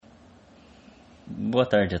Boa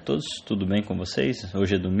tarde a todos, tudo bem com vocês?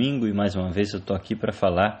 Hoje é domingo e mais uma vez eu estou aqui para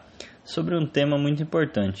falar sobre um tema muito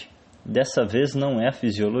importante. Dessa vez não é a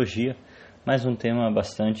fisiologia, mas um tema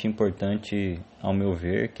bastante importante ao meu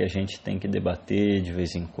ver, que a gente tem que debater de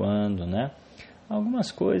vez em quando, né?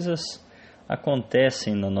 Algumas coisas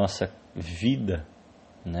acontecem na nossa vida,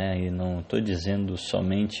 né? E não estou dizendo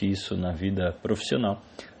somente isso na vida profissional,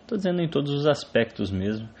 estou dizendo em todos os aspectos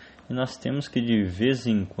mesmo. E nós temos que de vez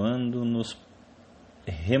em quando nos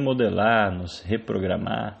remodelar, nos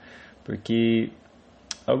reprogramar, porque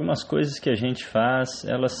algumas coisas que a gente faz,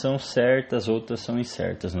 elas são certas, outras são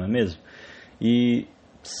incertas, não é mesmo? E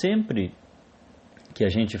sempre que a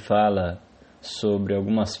gente fala sobre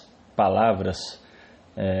algumas palavras,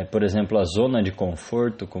 por exemplo, a zona de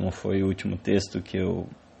conforto, como foi o último texto que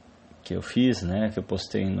eu fiz, né, que eu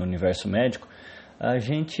postei no Universo Médico, a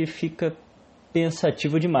gente fica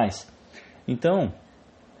pensativo demais. Então,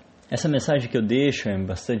 essa mensagem que eu deixo é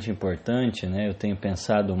bastante importante, né? Eu tenho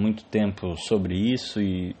pensado há muito tempo sobre isso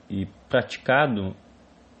e praticado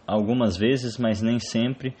algumas vezes, mas nem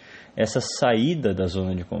sempre, essa saída da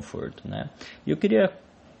zona de conforto, né? E eu queria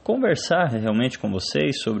conversar realmente com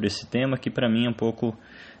vocês sobre esse tema que para mim é um pouco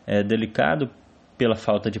delicado pela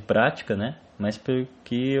falta de prática, né? Mas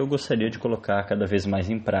porque eu gostaria de colocar cada vez mais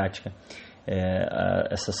em prática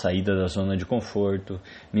essa saída da zona de conforto,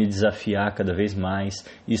 me desafiar cada vez mais,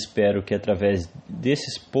 e espero que através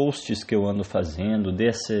desses posts que eu ando fazendo,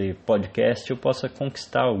 desse podcast, eu possa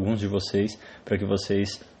conquistar alguns de vocês para que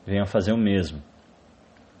vocês venham fazer o mesmo,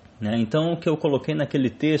 né? Então o que eu coloquei naquele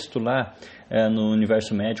texto lá no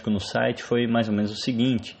Universo Médico, no site, foi mais ou menos o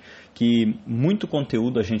seguinte: que muito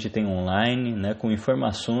conteúdo a gente tem online, né, com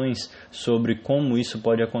informações sobre como isso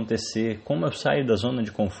pode acontecer, como eu saio da zona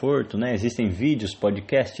de conforto, né? Existem vídeos,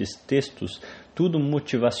 podcasts, textos, tudo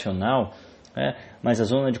motivacional, né? Mas a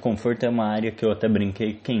zona de conforto é uma área que eu até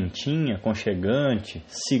brinquei, quentinha, aconchegante,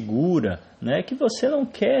 segura, né, que você não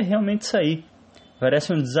quer realmente sair.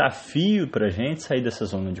 Parece um desafio para a gente sair dessa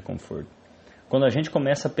zona de conforto. Quando a gente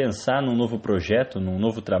começa a pensar num novo projeto, num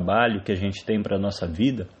novo trabalho que a gente tem para a nossa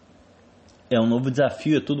vida, é um novo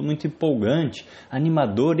desafio, é tudo muito empolgante,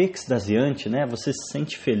 animador, extasiante, né? Você se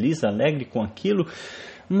sente feliz, alegre com aquilo,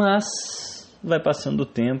 mas vai passando o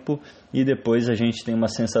tempo e depois a gente tem uma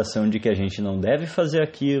sensação de que a gente não deve fazer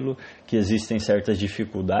aquilo, que existem certas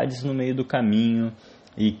dificuldades no meio do caminho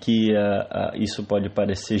e que isso pode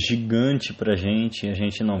parecer gigante para a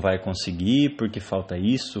gente não vai conseguir porque falta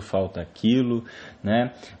isso, falta aquilo,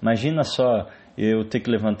 né? Imagina só eu ter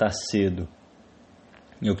que levantar cedo.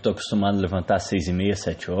 Eu que estou acostumado a levantar às 6h30,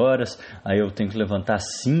 7 horas, aí eu tenho que levantar às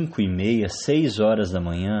 5h30, 6 horas da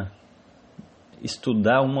manhã,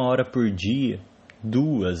 estudar 1 hora por dia,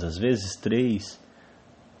 2, às vezes 3,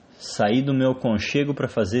 sair do meu aconchego para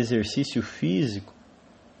fazer exercício físico,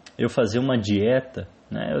 eu fazer uma dieta,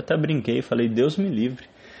 né? Eu até brinquei, falei, Deus me livre.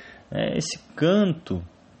 Esse canto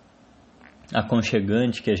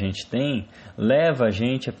aconchegante que a gente tem leva a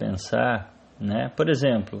gente a pensar, né? Por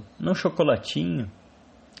exemplo, num chocolatinho,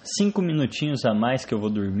 5 minutinhos a mais que eu vou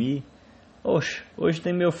dormir. Oxe, hoje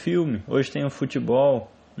tem meu filme, hoje tem o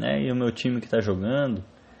futebol, né? E o meu time que está jogando.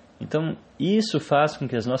 Então, isso faz com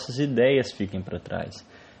que as nossas ideias fiquem para trás.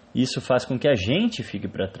 Isso faz com que a gente fique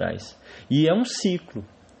para trás. E é um ciclo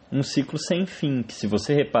sem fim, que se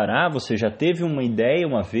você reparar, você já teve uma ideia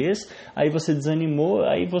uma vez, aí você desanimou,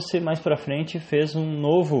 aí você mais para frente fez um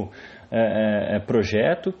novo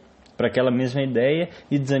projeto para aquela mesma ideia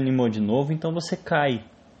e desanimou de novo, então você cai.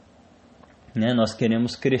 Né? Nós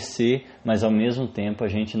queremos crescer, mas ao mesmo tempo a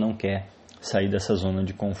gente não quer sair dessa zona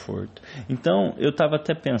de conforto. Então, eu estava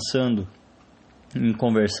até pensando em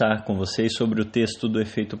conversar com vocês sobre o texto do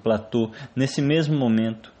efeito platô nesse mesmo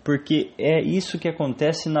momento, porque é isso que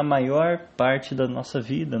acontece na maior parte da nossa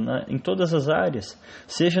vida, em todas as áreas,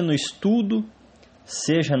 seja no estudo,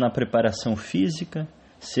 seja na preparação física,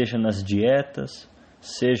 seja nas dietas,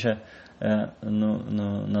 seja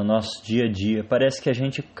no nosso dia a dia. Parece que a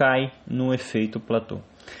gente cai no efeito platô.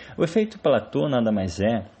 O efeito platô nada mais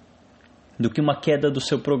é do que uma queda do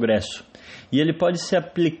seu progresso, e ele pode ser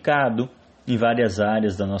aplicado em várias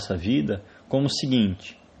áreas da nossa vida como o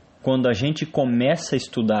seguinte: quando a gente começa a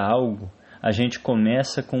estudar algo, a gente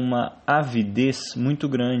começa com uma avidez muito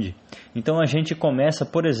grande. Então a gente começa,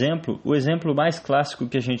 por exemplo, o exemplo mais clássico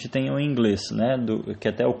que a gente tem é o inglês, né? Que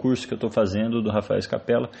até o curso que eu estou fazendo do Rafael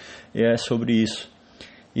Scapella é sobre isso.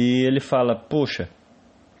 E ele fala, poxa,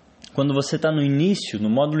 quando você está no início, no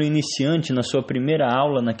módulo iniciante, na sua primeira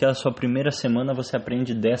aula, naquela sua primeira semana, você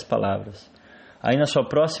aprende 10 palavras. Aí na sua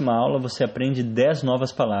próxima aula você aprende 10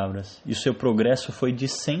 novas palavras. E o seu progresso foi de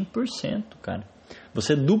 100%, cara.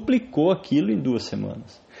 Você duplicou aquilo em 2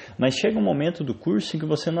 semanas. Mas chega um momento do curso em que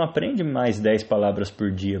você não aprende mais 10 palavras por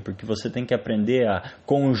dia, porque você tem que aprender a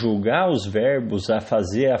conjugar os verbos, a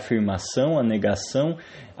fazer a afirmação, a negação,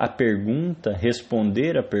 a pergunta,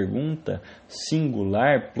 responder a pergunta,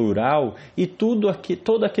 singular, plural, e todo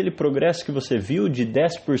aquele progresso que você viu de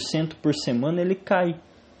 10% por semana, ele cai.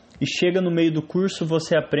 E chega no meio do curso,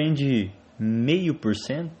 você aprende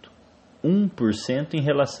 0,5%, 1% em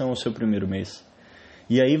relação ao seu primeiro mês.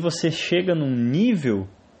 E aí você chega num nível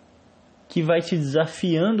que vai te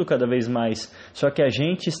desafiando cada vez mais. Só que a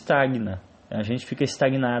gente estagna, a gente fica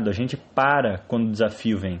estagnado, a gente para quando o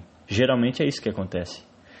desafio vem. Geralmente é isso que acontece.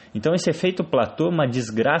 Então esse efeito platô é uma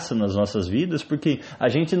desgraça nas nossas vidas, porque a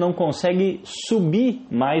gente não consegue subir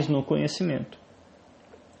mais no conhecimento.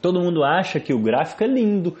 Todo mundo acha que o gráfico é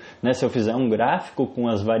lindo, né? Se eu fizer um gráfico com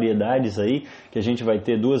as variedades aí, que a gente vai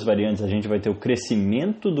ter 2 variantes, a gente vai ter o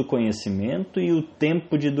crescimento do conhecimento e o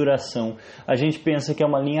tempo de duração. A gente pensa que é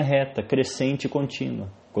uma linha reta, crescente e contínua,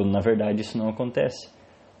 quando na verdade isso não acontece.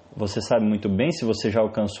 Você sabe muito bem, se você já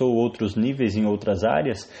alcançou outros níveis em outras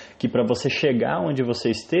áreas, que para você chegar onde você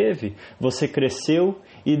esteve, você cresceu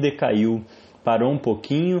e decaiu, parou um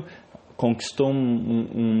pouquinho, conquistou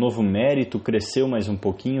um novo mérito, cresceu mais um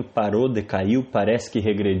pouquinho, parou, decaiu, parece que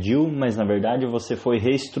regrediu, mas na verdade você foi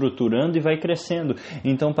reestruturando e vai crescendo.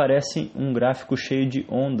 Então parece um gráfico cheio de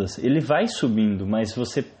ondas. Ele vai subindo, mas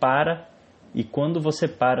você para, e quando você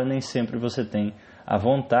para, nem sempre você tem a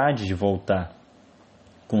vontade de voltar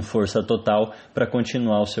com força total para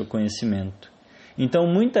continuar o seu conhecimento. Então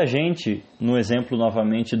muita gente, no exemplo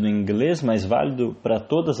novamente do inglês, mas válido para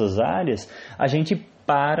todas as áreas, a gente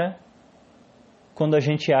para quando a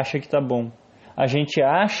gente acha que está bom. A gente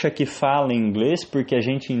acha que fala inglês porque a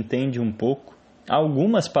gente entende um pouco,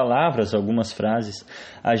 algumas palavras, algumas frases.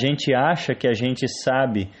 A gente acha que a gente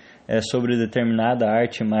sabe sobre determinada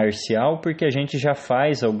arte marcial porque a gente já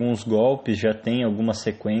faz alguns golpes, já tem algumas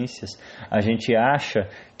sequências. A gente acha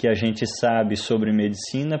que a gente sabe sobre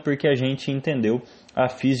medicina porque a gente entendeu a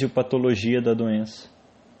fisiopatologia da doença.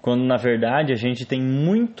 Quando na verdade a gente tem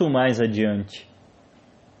muito mais adiante.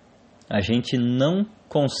 A gente não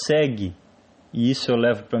consegue, e isso eu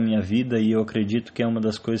levo para a minha vida e eu acredito que é uma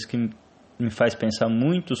das coisas que me faz pensar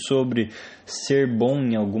muito sobre ser bom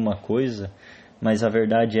em alguma coisa, mas a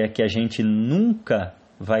verdade é que a gente nunca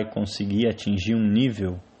vai conseguir atingir um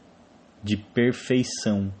nível de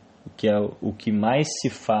perfeição, que é o que mais se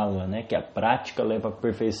fala, né? Que a prática leva à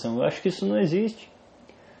perfeição. Eu acho que isso não existe.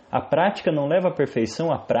 A prática não leva à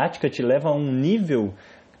perfeição, a prática te leva a um nível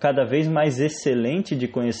cada vez mais excelente de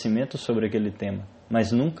conhecimento sobre aquele tema,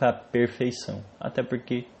 mas nunca a perfeição, até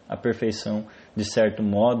porque a perfeição, de certo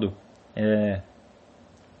modo, é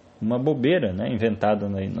uma bobeira, né, inventada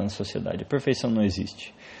na sociedade. A perfeição não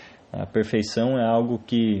existe. A perfeição é algo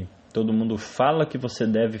que todo mundo fala que você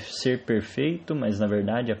deve ser perfeito, mas na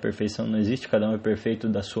verdade a perfeição não existe, cada um é perfeito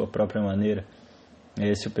da sua própria maneira. É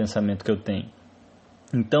esse o pensamento que eu tenho.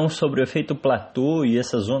 Então, sobre o efeito platô e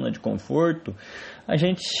essa zona de conforto, a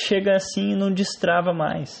gente chega assim e não destrava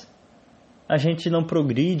mais. A gente não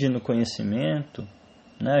progride no conhecimento,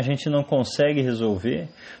 né? A gente não consegue resolver.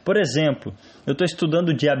 Por exemplo, eu estou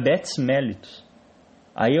estudando diabetes mellitus.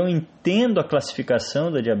 Aí eu entendo a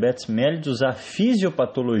classificação da diabetes mellitus, a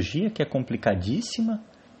fisiopatologia, que é complicadíssima,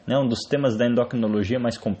 né? Um dos temas da endocrinologia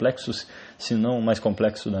mais complexos, se não o mais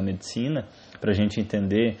complexo da medicina, para a gente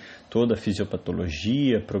entender toda a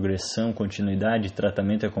fisiopatologia, progressão, continuidade,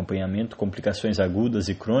 tratamento e acompanhamento, complicações agudas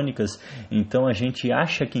e crônicas. Então a gente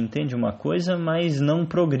acha que entende uma coisa, mas não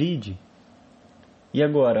progride. E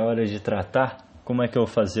agora, a hora de tratar, como é que eu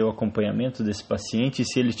vou fazer o acompanhamento desse paciente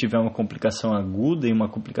se ele tiver uma complicação aguda e uma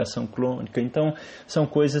complicação crônica? Então, são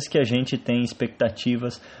coisas que a gente tem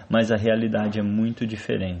expectativas, mas a realidade é muito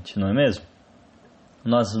diferente, não é mesmo?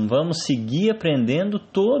 Nós vamos seguir aprendendo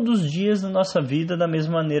todos os dias da nossa vida da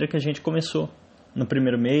mesma maneira que a gente começou. No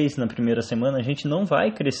primeiro mês, na primeira semana, a gente não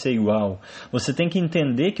vai crescer igual. Você tem que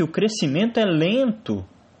entender que o crescimento é lento.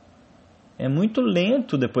 É muito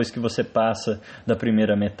lento depois que você passa da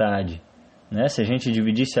primeira metade, né? Se a gente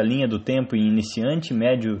dividisse a linha do tempo em iniciante,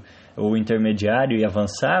 médio ou intermediário e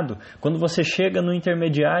avançado, quando você chega no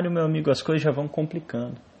intermediário, meu amigo, as coisas já vão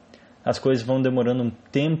complicando. As coisas vão demorando um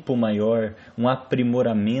tempo maior, um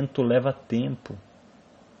aprimoramento leva tempo.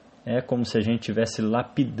 É como se a gente estivesse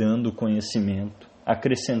lapidando o conhecimento,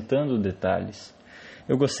 acrescentando detalhes.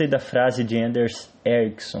 Eu gostei da frase de Anders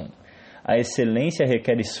Ericsson: a excelência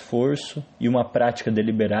requer esforço e uma prática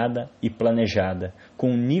deliberada e planejada,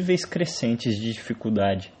 com níveis crescentes de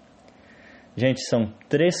dificuldade. Gente, são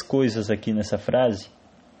 3 coisas aqui nessa frase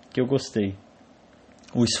que eu gostei: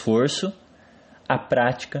 o esforço, a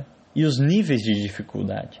prática e os níveis de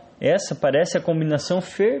dificuldade. Essa parece a combinação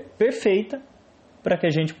perfeita para que a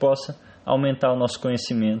gente possa aumentar o nosso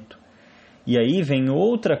conhecimento. E aí vem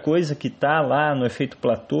outra coisa que está lá no efeito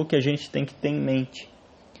platô que a gente tem que ter em mente.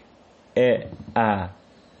 É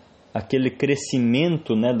aquele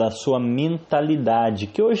crescimento, né, da sua mentalidade,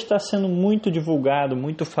 que hoje está sendo muito divulgado,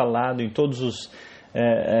 muito falado em todos os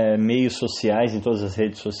meios sociais, em todas as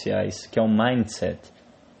redes sociais, que é o mindset.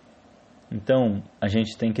 Então, a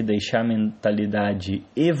gente tem que deixar a mentalidade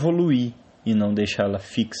evoluir e não deixá-la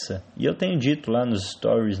fixa. E eu tenho dito lá nos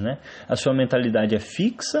stories, né? A sua mentalidade é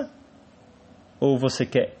fixa ou você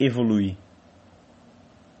quer evoluir?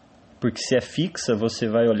 Porque se é fixa, você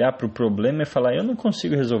vai olhar para o problema e falar, eu não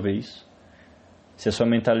consigo resolver isso. Se a sua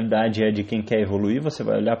mentalidade é de quem quer evoluir, você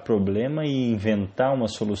vai olhar para o problema e inventar uma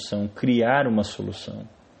solução, criar uma solução.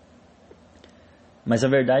 Mas a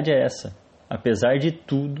verdade é essa. Apesar de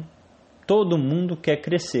tudo, todo mundo quer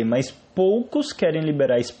crescer, mas poucos querem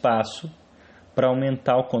liberar espaço para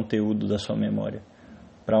aumentar o conteúdo da sua memória,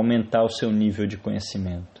 para aumentar o seu nível de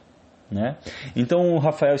conhecimento, né? Então o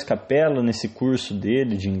Rafael Scapello, nesse curso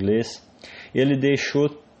dele de inglês, ele deixou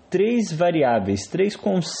 3 variáveis, 3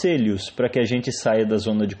 conselhos para que a gente saia da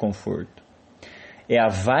zona de conforto. É a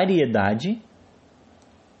variedade,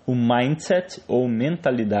 o mindset ou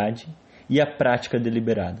mentalidade e a prática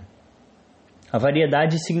deliberada. A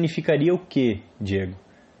variedade significaria o quê, Diego?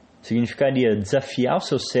 Significaria desafiar o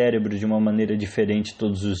seu cérebro de uma maneira diferente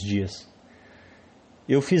todos os dias.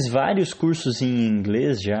 Eu fiz vários cursos em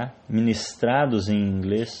inglês já, ministrados em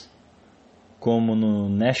inglês, como no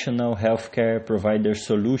National Healthcare Provider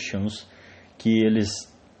Solutions, que eles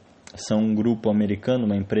são um grupo americano,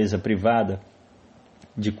 uma empresa privada,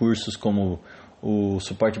 de cursos como o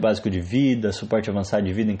suporte básico de vida, suporte avançado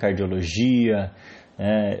de vida em cardiologia,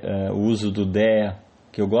 o uso do DEA,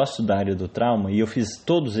 que eu gosto da área do trauma, e eu fiz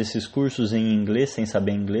todos esses cursos em inglês, sem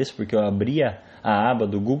saber inglês, porque eu abria a aba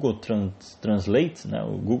do Google Translate, né,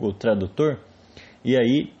 o Google Tradutor, e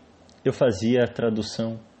aí eu fazia a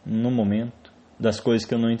tradução no momento das coisas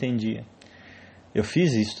que eu não entendia. Eu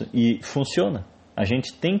fiz isso e funciona. A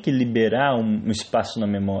gente tem que liberar um espaço na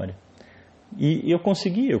memória. E eu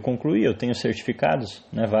consegui, eu concluí, eu tenho certificados,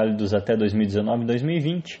 né, válidos até 2019 e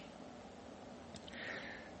 2020.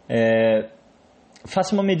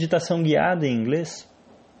 Faça uma meditação guiada em inglês.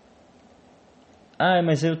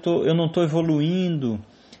 Mas eu não estou evoluindo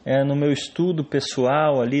no meu estudo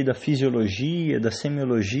pessoal ali da fisiologia, da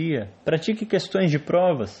semiologia. Pratique questões de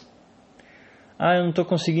provas. Eu não estou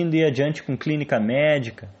conseguindo ir adiante com clínica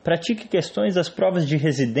médica. Pratique questões das provas de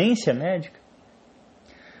residência médica.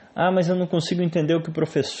 Mas eu não consigo entender o que o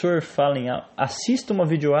professor fala em aula. Assista uma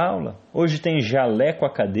videoaula. Hoje tem jaleco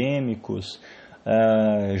acadêmicos,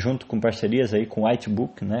 junto com parcerias aí com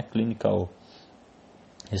Whitebook, né, Clinical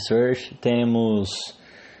Research. Temos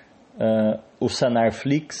o Sanar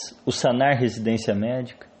Flix, o Sanar Residência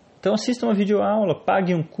Médica. Então assista uma videoaula,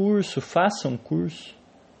 pague um curso, faça um curso.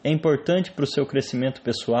 É importante para o seu crescimento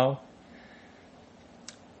pessoal.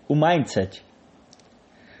 O mindset.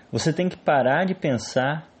 Você tem que parar de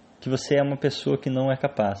pensar que você é uma pessoa que não é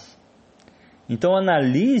capaz. Então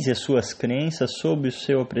analise as suas crenças sobre o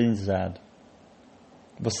seu aprendizado.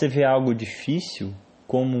 Você vê algo difícil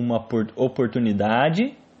como uma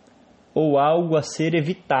oportunidade ou algo a ser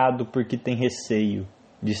evitado porque tem receio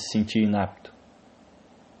de se sentir inapto?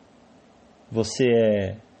 Você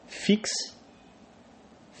é fixed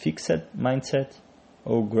mindset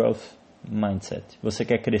ou growth mindset? Você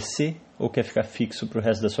quer crescer ou quer ficar fixo para o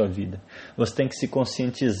resto da sua vida? Você tem que se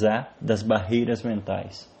conscientizar das barreiras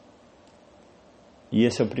mentais. E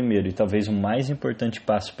esse é o primeiro e talvez o mais importante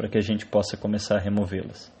passo para que a gente possa começar a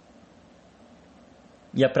removê-las.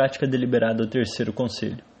 E a prática deliberada é o terceiro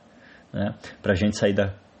conselho, né? Para a gente sair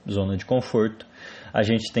da zona de conforto, a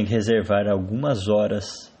gente tem que reservar algumas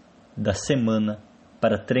horas da semana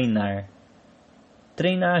para treinar.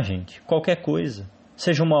 Treinar, gente, qualquer coisa.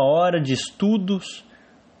 Seja uma hora de estudos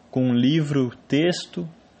com um livro, texto,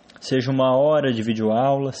 seja uma hora de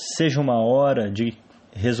videoaula, seja uma hora de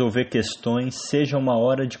resolver questões, seja uma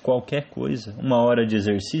hora de qualquer coisa. Uma hora de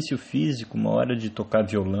exercício físico, uma hora de tocar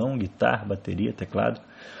violão, guitarra, bateria, teclado.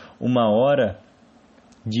 Uma hora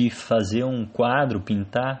de fazer um quadro,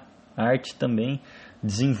 pintar. Arte também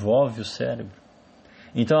desenvolve o cérebro.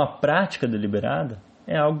 Então a prática deliberada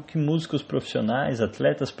é algo que músicos profissionais,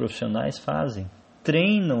 atletas profissionais fazem.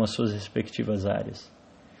 Treinam as suas respectivas áreas.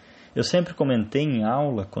 Eu sempre comentei em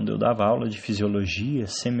aula, quando eu dava aula de fisiologia,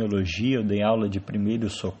 semiologia, eu dei aula de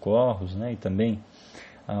primeiros socorros, né, e também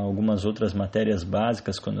algumas outras matérias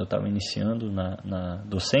básicas quando eu estava iniciando na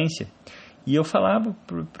docência, e eu falava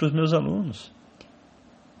para os meus alunos,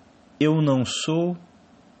 eu não sou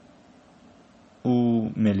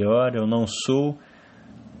o melhor, eu não sou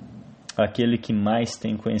aquele que mais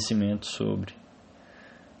tem conhecimento sobre.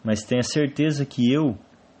 Mas tenha certeza que eu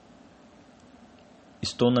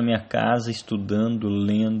estou na minha casa estudando,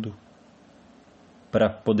 lendo, para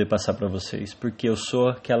poder passar para vocês. Porque eu sou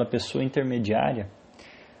aquela pessoa intermediária.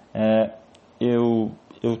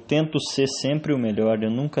 Eu tento ser sempre o melhor, eu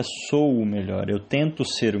nunca sou o melhor, eu tento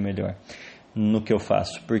ser o melhor no que eu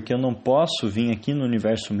faço. Porque eu não posso vir aqui no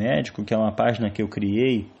Universo Médico, que é uma página que eu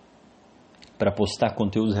criei para postar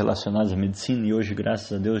conteúdos relacionados à medicina, e hoje,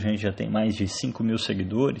 graças a Deus, a gente já tem mais de 5.000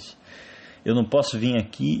 seguidores. Eu não posso vir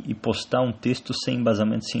aqui e postar um texto sem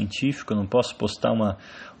embasamento científico, eu não posso postar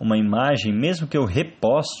uma imagem, mesmo que eu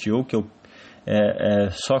reposte ou que eu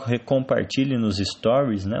só compartilhe nos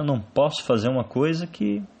stories, né? Eu não posso fazer uma coisa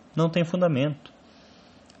que não tem fundamento.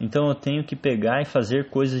 Então eu tenho que pegar e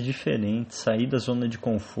fazer coisas diferentes, sair da zona de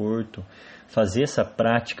conforto, fazer essa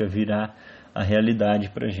prática virar a realidade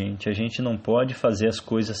para a gente não pode fazer as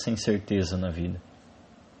coisas sem certeza na vida.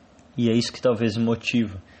 E é isso que talvez me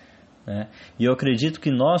motiva, né? E eu acredito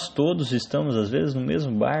que nós todos estamos, às vezes, no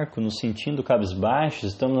mesmo barco, nos sentindo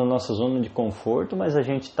cabisbaixos, estamos na nossa zona de conforto, mas a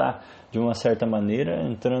gente está, de uma certa maneira,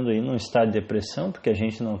 entrando aí num estado de depressão, porque a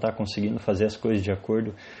gente não está conseguindo fazer as coisas de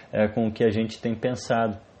acordo com o que a gente tem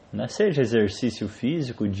pensado, né? Seja exercício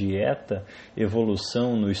físico, dieta,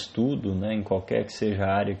 evolução no estudo, né? Em qualquer que seja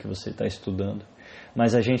a área que você está estudando.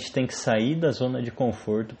 Mas a gente tem que sair da zona de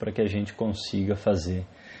conforto para que a gente consiga fazer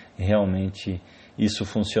realmente isso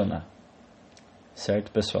funcionar.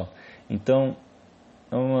 Certo, pessoal? Então,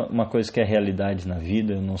 uma coisa que é realidade na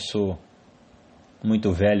vida, eu não sou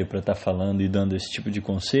muito velho para estar falando e dando esse tipo de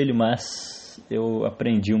conselho, mas eu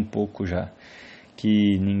aprendi um pouco já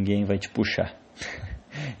que ninguém vai te puxar.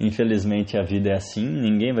 Infelizmente a vida é assim,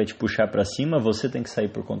 ninguém vai te puxar para cima, você tem que sair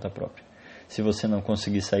por conta própria. Se você não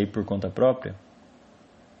conseguir sair por conta própria,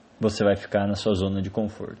 você vai ficar na sua zona de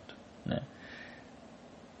conforto, né?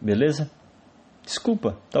 Beleza?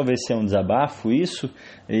 Desculpa, talvez seja um desabafo isso,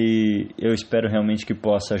 e eu espero realmente que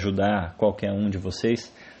possa ajudar qualquer um de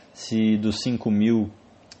vocês. Se dos 5.000,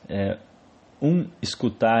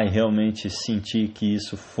 escutar e realmente sentir que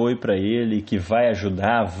isso foi para ele, que vai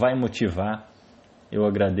ajudar, vai motivar, eu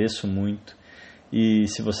agradeço muito. E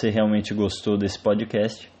se você realmente gostou desse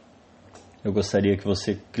podcast, eu gostaria que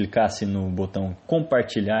você clicasse no botão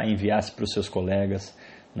compartilhar, enviasse para os seus colegas,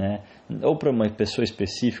 né? Ou para uma pessoa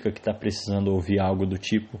específica que está precisando ouvir algo do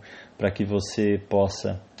tipo, para que você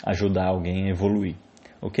possa ajudar alguém a evoluir,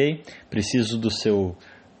 ok? Preciso do seu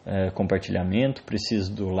compartilhamento,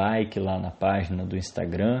 preciso do like lá na página do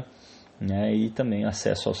Instagram, né? E também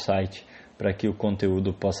acesso ao site para que o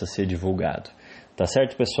conteúdo possa ser divulgado. Tá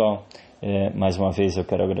certo, pessoal? Mais uma vez eu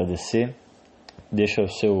quero agradecer. Deixa o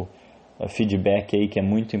seu feedback aí, que é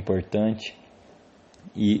muito importante,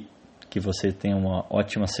 e que você tenha uma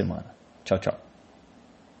ótima semana. Tchau, tchau.